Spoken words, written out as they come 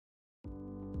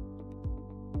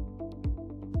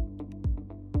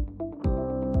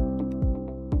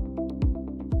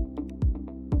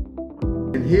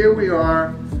And here we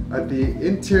are at the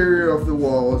interior of the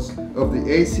walls of the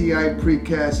ACI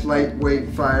Pre-Cast Lightweight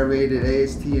Fire Rated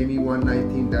ASTME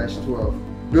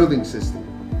 119-12 building system.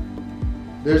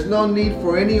 There's no need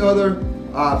for any other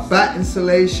batt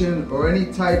insulation or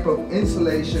any type of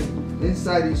insulation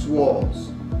inside these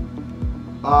walls.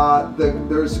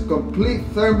 There's a complete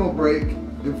thermal break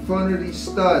in front of these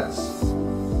studs.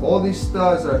 All these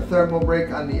studs are thermal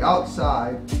break on the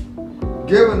outside,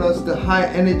 giving us the high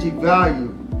energy value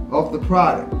of the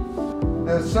product.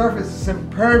 The surface is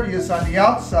impervious on the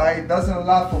outside, doesn't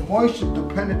allow for moisture to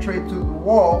penetrate through the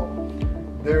wall.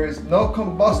 There is no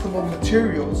combustible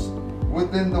materials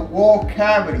within the wall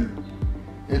cavity,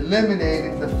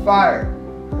 eliminating the fire.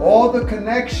 All the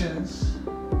connections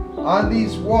on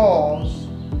these walls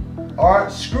are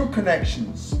screw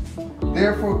connections,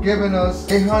 therefore giving us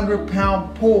a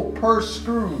 100-pound pull per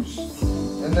screws.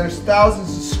 And there's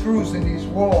thousands of screws in these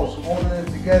walls holding it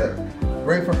together.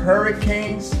 Great for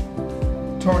hurricanes,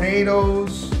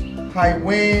 tornadoes, high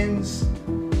winds,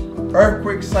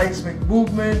 earthquake seismic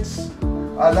movements.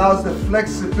 Allows the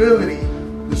flexibility,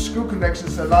 the screw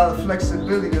connections allow the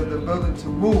flexibility of the building to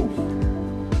move.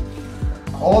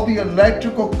 All the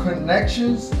electrical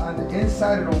connections on the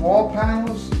inside of the wall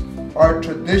panels are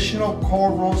traditional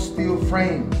cold rolled steel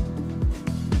frame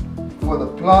for the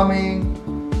plumbing,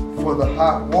 for the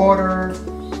hot water,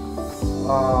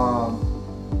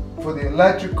 for the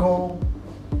electrical,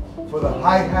 for the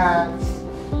hi-hats,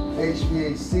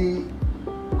 HVAC,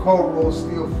 cold rolled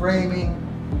steel framing.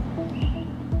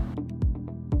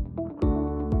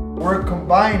 We're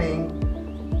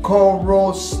combining cold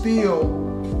rolled steel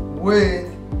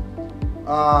with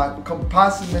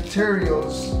composite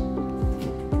materials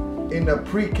in the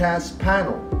precast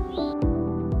panel.